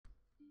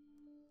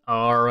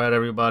Alright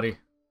everybody,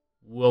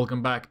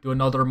 welcome back to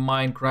another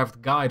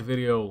Minecraft guide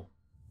video.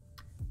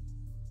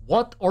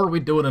 What are we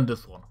doing in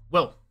this one?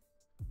 Well,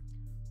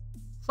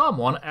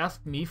 someone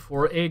asked me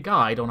for a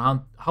guide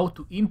on how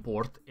to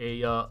import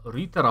a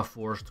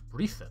ReTerraforged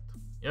preset.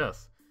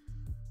 Yes.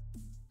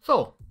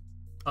 So,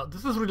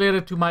 this is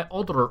related to my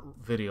other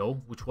video,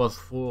 which was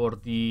for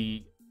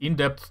the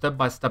in-depth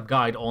step-by-step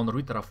guide on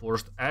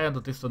ReTerraforged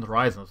and Distant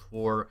Horizons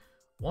for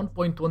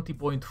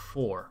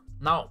 1.20.4.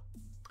 Now,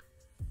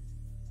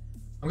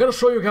 I'm gonna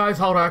show you guys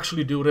how to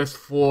actually do this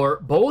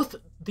for both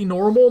the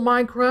normal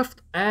Minecraft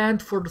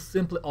and for the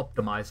simply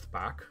optimized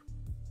pack.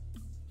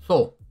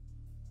 So,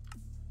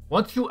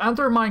 once you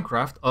enter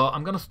Minecraft,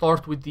 I'm gonna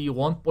start with the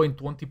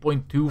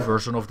 1.20.2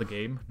 version of the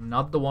game,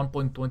 not the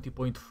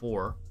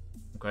 1.20.4.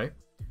 Okay,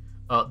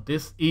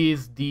 this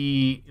is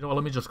the,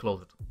 let me just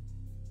close it.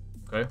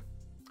 Okay,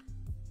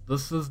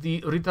 this is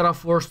the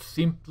ReTerraforged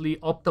simply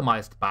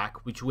optimized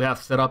pack, which we have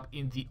set up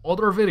in the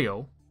other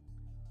video,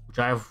 which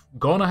I have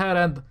gone ahead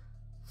and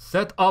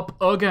set up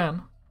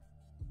again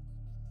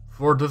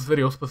for this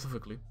video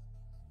specifically.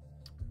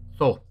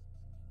 So,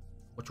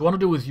 what you want to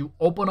do is you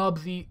open up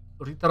the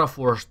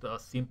ReTerraforged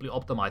simply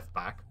optimized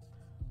pack,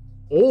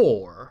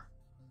 or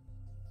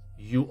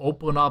you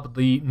open up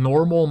the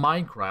normal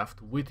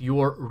Minecraft with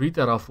your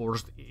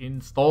ReTerraforged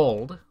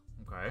installed.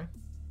 Okay,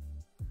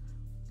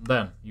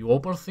 then you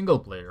open single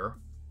player,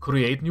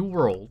 create new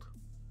world.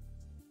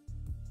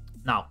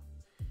 Now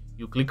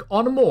you click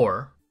on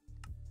more.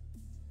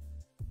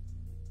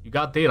 You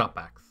got data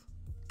packs.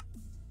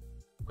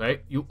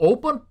 Okay, you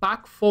open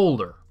pack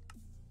folder.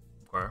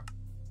 Okay,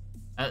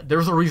 and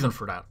there's a reason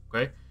for that.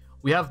 Okay,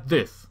 we have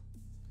this.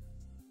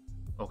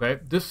 Okay,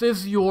 this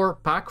is your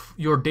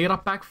data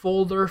pack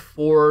folder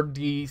for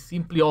the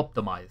simply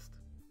optimized.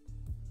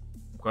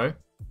 Okay,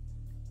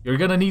 you're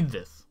gonna need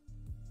this.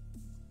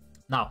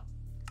 Now,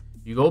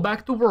 you go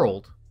back to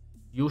world.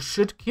 You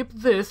should keep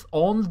this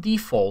on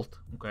default.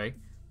 Okay,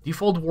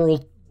 default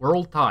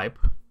world type.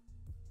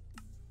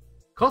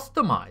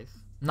 Customize.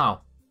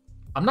 Now,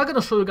 I'm not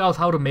gonna show you guys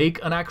how to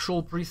make an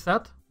actual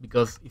preset,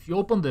 because if you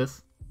open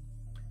this,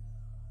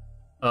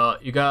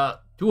 you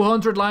got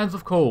 200 lines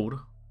of code.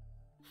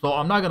 So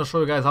I'm not gonna show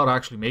you guys how to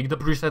actually make the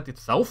preset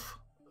itself.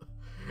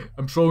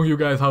 I'm showing you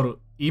guys how to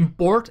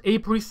import a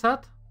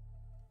preset.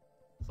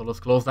 So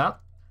let's close that.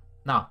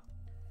 Now,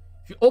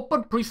 if you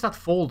open preset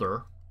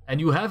folder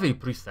and you have a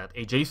preset,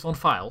 a JSON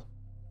file,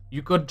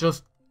 you could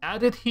just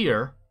add it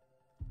here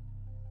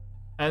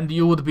and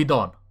you would be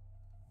done.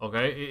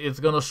 Okay,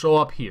 it's gonna show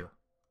up here.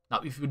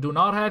 Now, if you do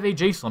not have a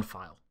JSON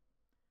file,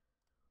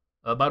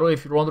 by the way,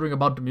 if you're wondering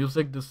about the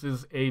music, this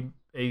is a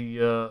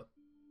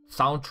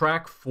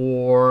soundtrack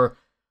for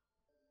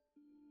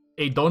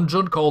a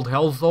dungeon called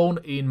Hell Zone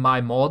in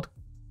my mod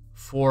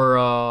for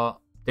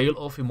Tale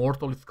of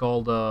Immortal. It's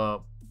called,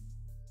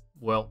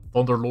 well,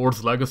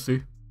 Thunderlord's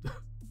Legacy.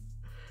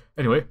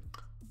 Anyway,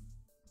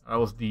 that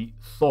was the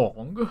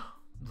song,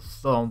 the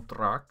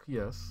soundtrack,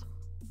 yes.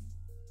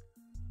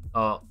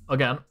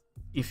 Again,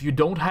 if you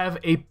don't have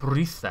a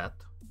preset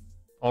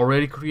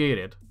already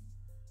created,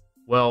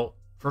 well,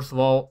 first of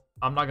all,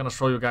 I'm not gonna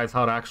show you guys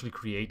how to actually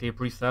create a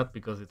preset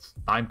because it's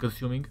time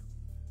consuming.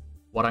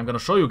 What I'm gonna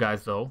show you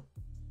guys though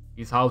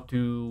is how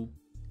to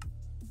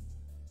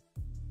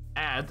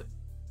add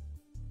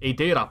a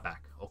data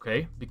pack,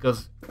 okay?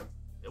 Because,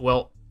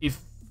 well, if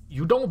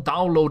you don't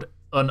download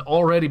an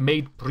already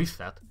made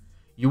preset,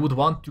 you would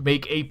want to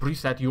make a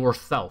preset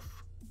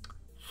yourself.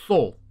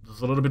 So, this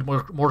is a little bit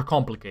more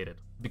complicated,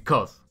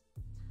 because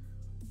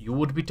you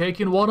would be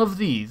taking one of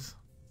these.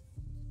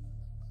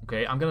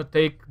 Okay, I'm gonna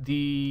take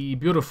the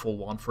beautiful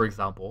one, for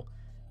example.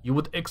 You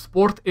would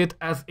export it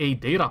as a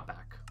data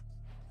pack.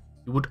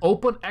 You would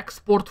open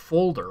export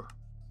folder.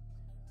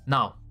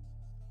 Now,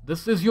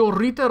 this is your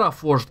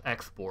ReTerraforged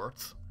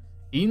exports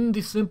in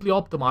the simply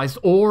optimized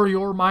or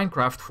your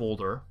Minecraft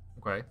folder.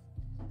 Okay,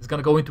 it's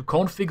gonna go into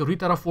config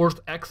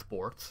ReTerraforged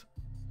exports.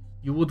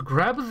 You would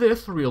grab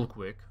this real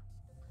quick,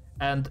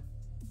 and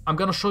I'm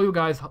gonna show you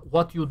guys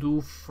what you do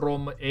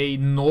from a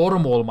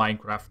normal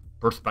Minecraft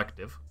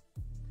perspective.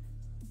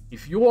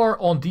 If you are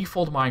on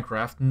default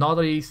Minecraft, not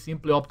a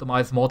simply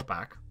optimized mod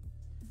pack,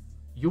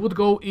 you would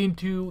go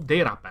into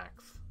data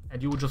packs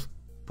and you would just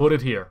put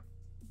it here.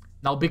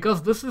 Now,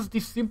 because this is the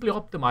simply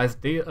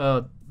optimized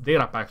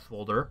data packs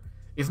folder,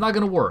 it's not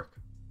gonna work.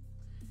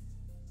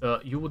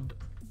 You would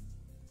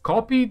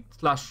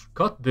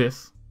copy/cut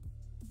this.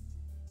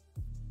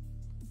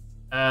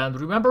 And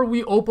remember,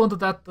 we opened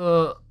that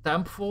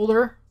temp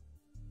folder.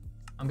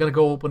 I'm gonna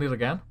go open it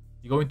again.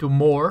 You go into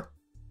more,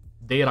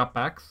 data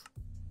packs,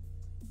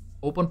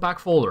 open pack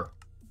folder.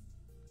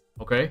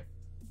 Okay,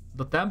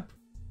 the temp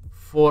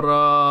for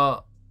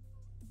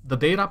the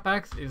data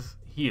packs is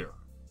here.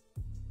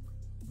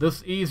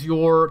 This is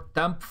your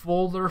temp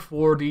folder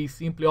for the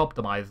simply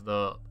optimized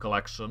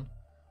collection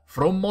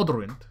from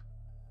Modrint.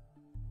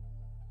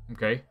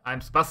 Okay,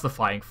 I'm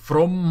specifying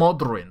from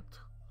Modrint.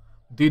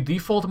 The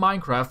default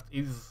Minecraft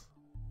is,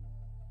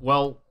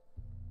 well,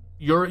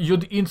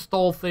 you'd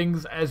install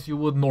things as you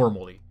would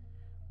normally.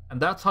 And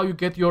that's how you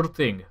get your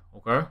thing,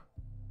 okay?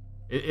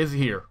 It is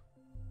here.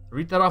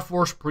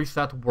 ReTerraforged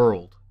preset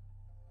world.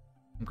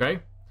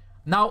 Okay?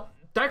 Now,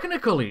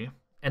 technically,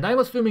 and I'm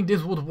assuming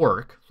this would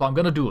work, so I'm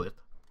gonna do it.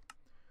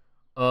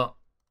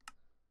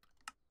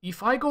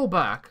 If I go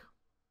back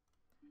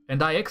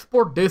and I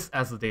export this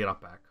as a data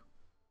pack,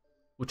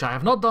 which I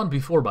have not done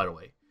before, by the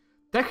way,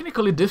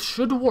 technically this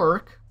should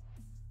work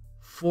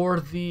for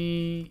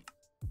the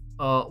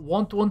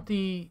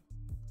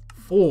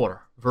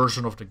 124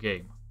 version of the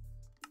game.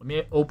 Let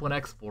me open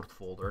export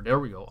folder. There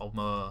we go. I'm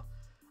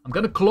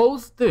gonna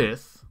close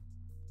this.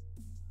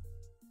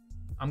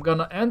 I'm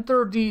gonna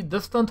enter the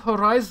Distant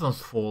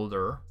Horizons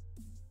folder.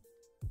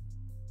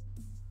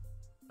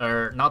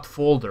 Not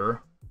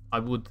folder. I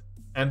would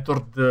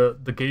enter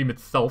the game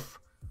itself.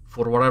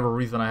 For whatever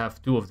reason, I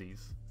have two of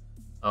these.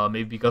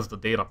 Maybe because the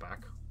data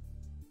pack.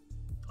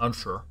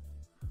 Unsure.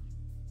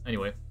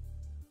 Anyway.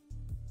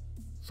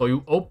 So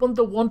you open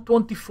the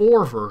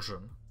 124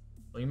 version.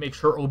 Let me make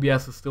sure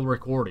OBS is still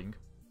recording.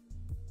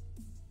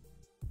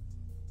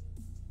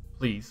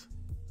 Please.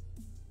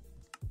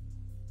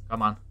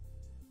 Come on.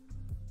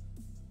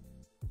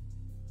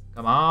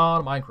 Come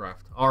on,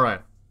 Minecraft.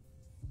 Alright.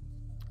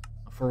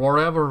 For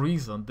whatever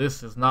reason,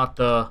 this is not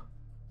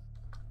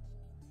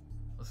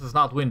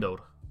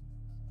windowed.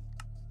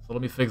 So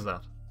let me fix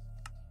that.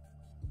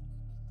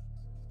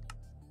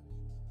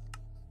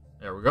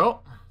 There we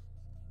go.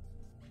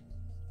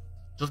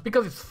 Just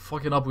because it's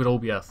fucking up with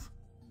OBS.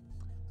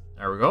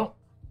 There we go.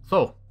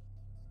 So.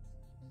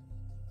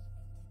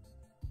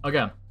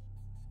 Again.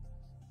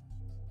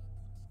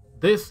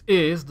 This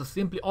is the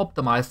simply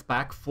optimized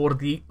pack for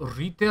the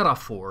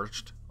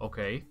ReTerraforged,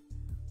 okay?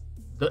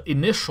 The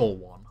initial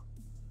one.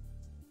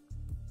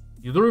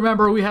 You do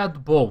remember we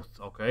had both,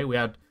 okay? We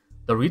had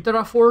the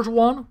ReTerraforged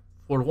one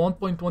for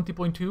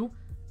 1.20.2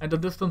 and the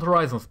Distant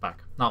Horizons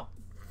pack. Now,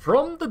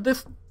 from the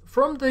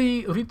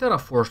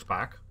ReTerraforged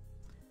pack,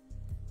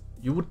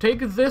 you would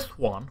take this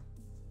one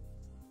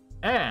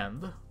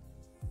and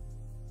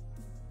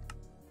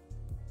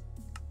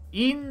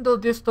in the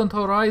Distant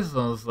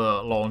Horizons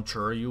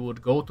launcher, you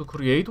would go to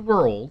Create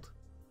World,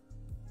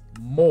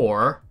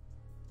 More.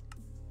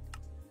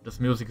 This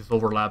music is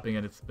overlapping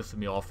and it's pissing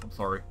me off, I'm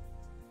sorry.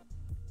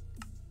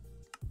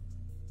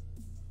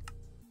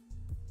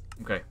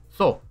 Okay,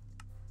 so,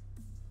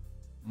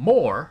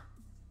 More,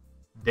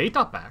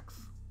 Data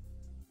Packs,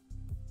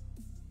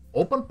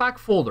 Open Pack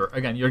Folder.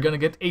 Again, you're gonna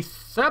get a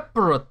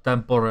separate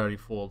temporary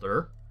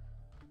folder,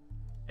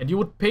 and you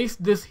would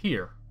paste this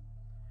here.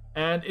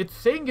 And it's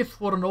saying it's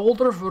for an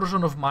older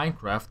version of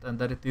Minecraft and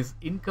that it is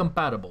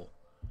incompatible.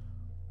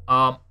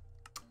 I'm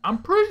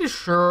pretty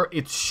sure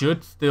it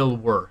should still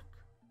work.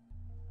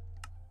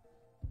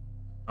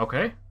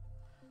 Okay?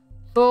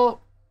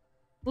 So,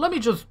 let me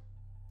just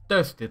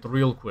test it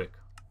real quick.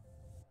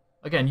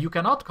 Again, you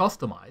cannot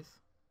customize.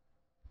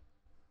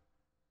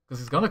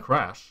 Because it's gonna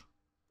crash.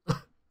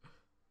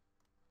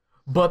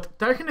 But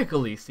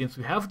technically, since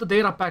we have the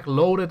data pack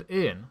loaded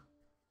in,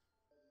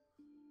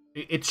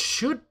 it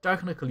should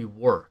technically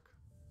work,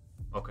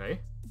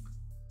 okay?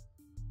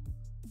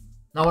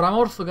 Now what I'm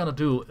also gonna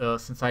do,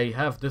 since I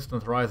have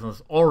Distant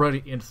Horizons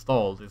already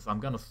installed, is I'm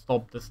gonna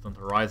stop Distant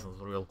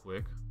Horizons real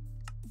quick.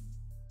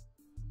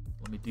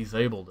 Let me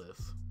disable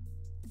this.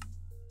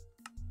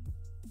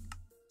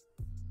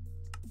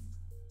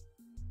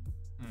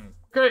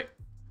 Okay.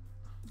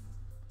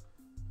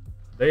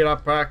 Data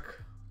pack.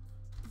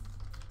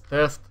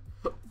 Test.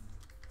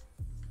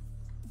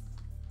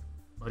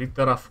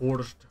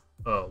 ReTerraforged.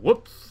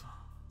 Whoops.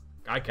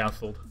 I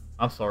cancelled.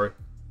 I'm sorry.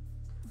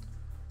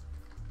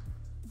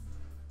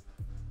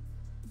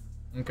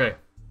 Okay.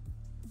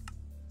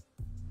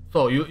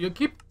 So you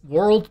keep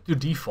world to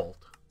default.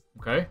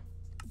 Okay.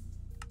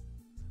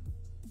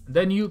 And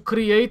then you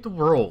create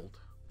world.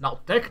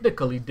 Now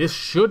technically this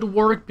should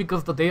work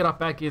because the data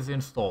pack is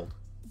installed.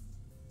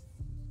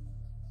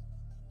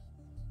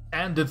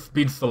 And it's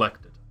been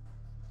selected.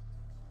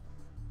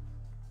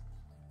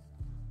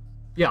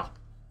 Yeah.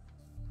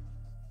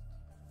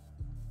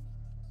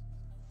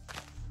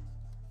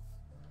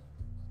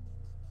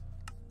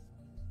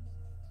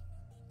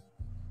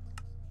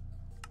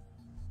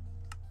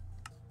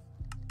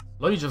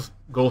 Let me just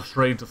go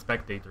straight to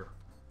spectator.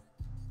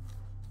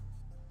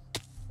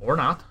 Or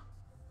not.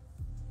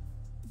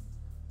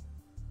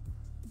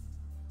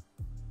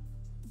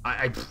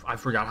 I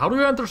forgot. How do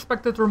you enter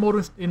spectator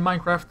mode in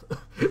Minecraft?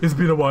 It's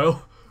been a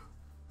while.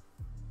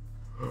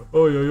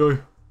 Oi, oi, oi.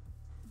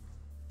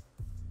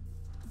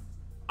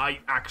 I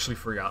actually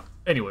forgot.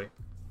 Anyway.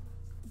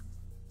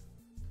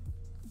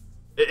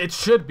 It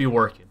should be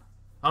working.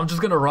 I'm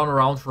just gonna run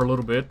around for a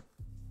little bit.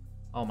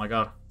 Oh my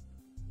god.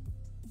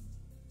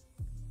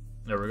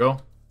 There we go.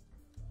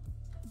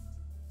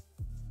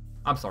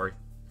 I'm sorry.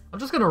 I'm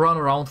just gonna run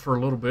around for a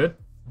little bit,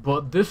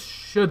 but this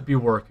should be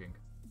working.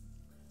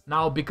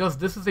 Now, because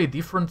this is a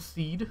different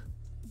seed,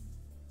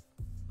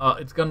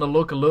 it's gonna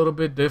look a little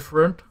bit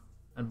different.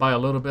 And by a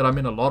little bit, I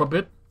mean a lot of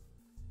bit.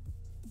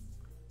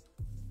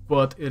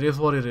 But it is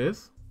what it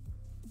is.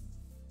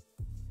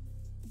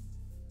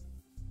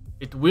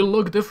 It will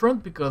look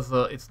different because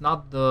it's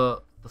not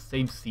the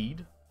same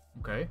seed,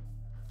 okay?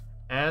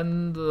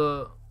 And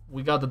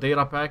we got the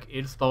data pack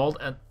installed,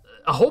 and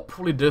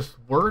hopefully this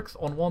works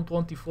on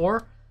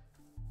 124.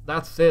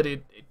 That said,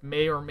 it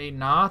may or may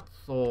not,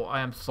 so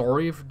I am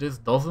sorry if this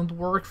doesn't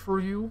work for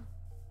you.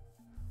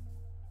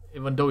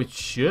 Even though it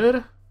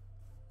should.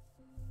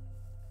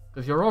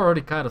 Because you're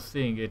already kind of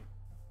seeing it.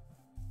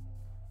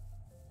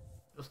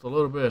 Just a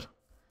little bit.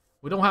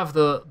 We don't have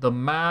the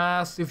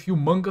massive,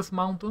 humongous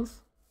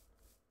mountains.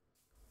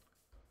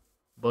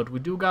 But we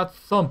do got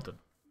something.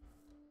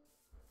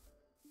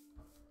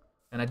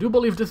 And I do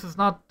believe this is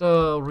not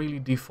really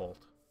default.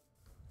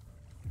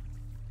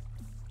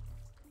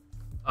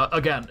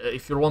 Again,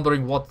 if you're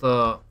wondering what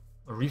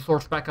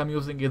resource pack I'm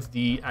using, it's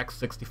the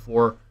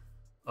X64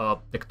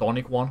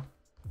 Tectonic one.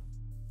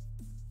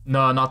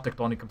 No, not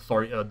Tectonic, I'm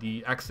sorry,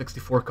 the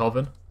X64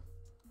 Coven.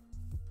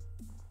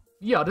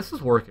 Yeah, this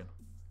is working.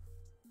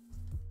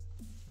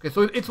 Okay,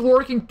 so it's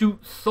working to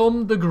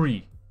some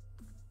degree.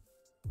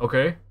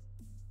 Okay?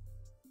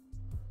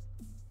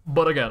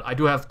 But again, I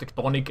do have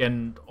Tectonic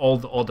and all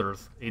the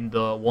others in the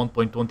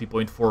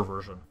 1.20.4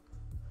 version.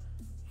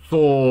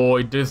 So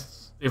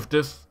if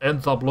this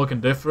ends up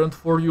looking different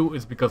for you,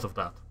 it's because of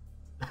that.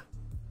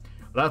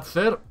 That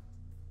said,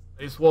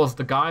 this was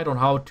the guide on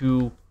how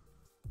to,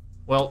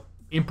 well,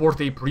 import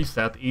a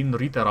preset in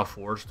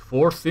ReTerraforged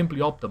for Simply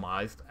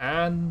Optimized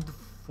and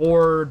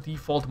for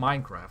default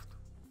Minecraft.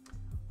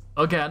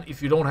 Again,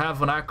 if you don't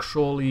have an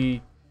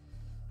actually,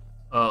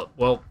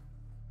 well,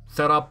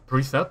 set up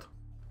preset,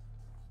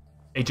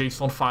 a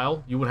JSON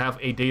file, you would have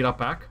a data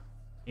pack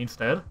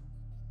instead.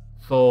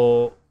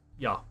 So,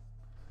 yeah.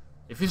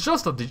 If it's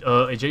just a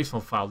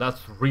JSON file,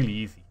 that's really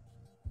easy.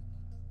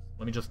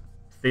 Let me just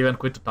save and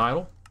quit the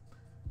title.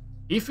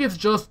 If it's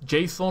just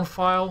JSON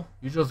file,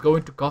 you're just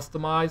going to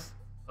customize.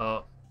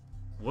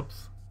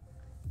 Whoops.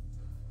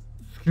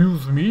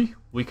 Excuse me,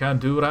 we can't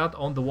do that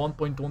on the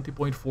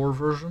 1.20.4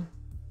 version.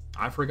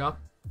 I forgot.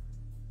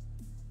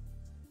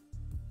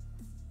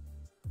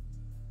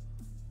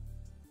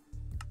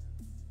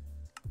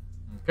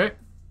 Okay.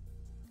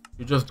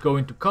 You're just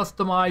going to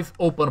customize,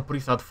 open a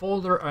preset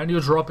folder, and you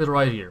drop it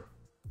right here.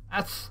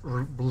 That's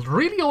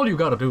really all you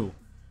gotta do.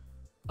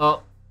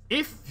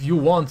 If you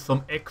want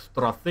some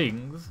extra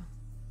things,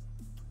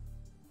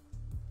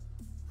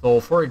 so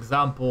for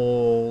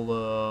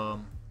example,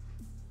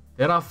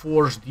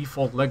 TerraForge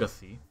default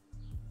legacy,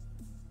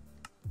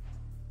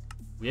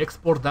 we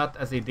export that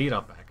as a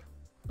data pack.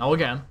 Now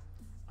again,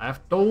 I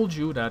have told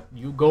you that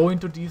you go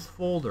into these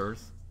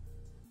folders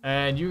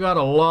and you got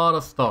a lot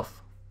of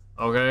stuff,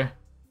 okay?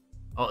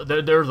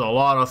 There's a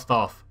lot of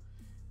stuff.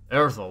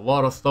 There's a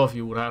lot of stuff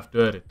you would have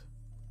to edit.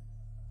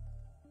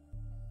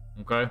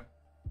 Okay?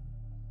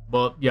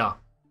 But yeah.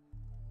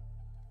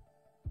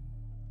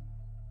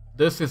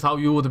 This is how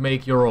you would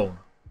make your own.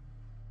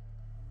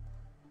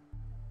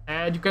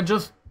 And you can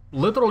just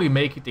literally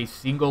make it a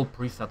single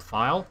preset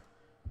file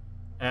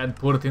and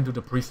put it into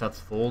the presets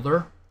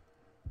folder.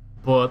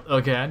 But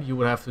again, you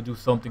would have to do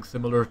something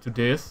similar to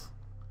this.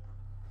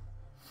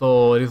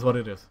 So it is what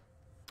it is.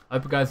 I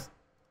hope you guys,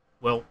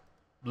 well,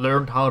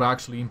 learned how to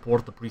actually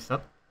import the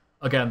preset.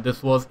 Again,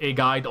 this was a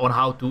guide on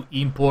how to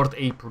import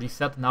a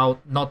preset, now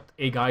not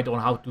a guide on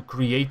how to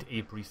create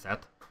a preset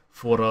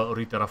for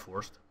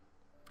ReTerraforged.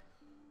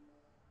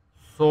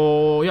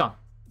 So yeah,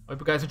 I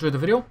hope you guys enjoyed the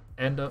video,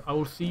 and I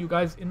will see you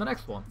guys in the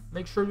next one.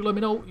 Make sure you let me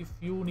know if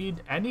you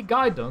need any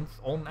guidance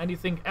on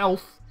anything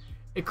else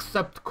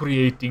except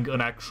creating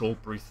an actual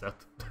preset,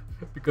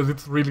 because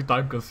it's really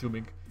time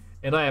consuming.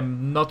 And I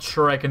am not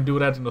sure I can do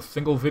that in a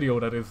single video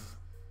that is,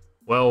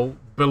 well,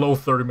 below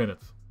 30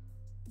 minutes.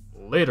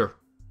 Later.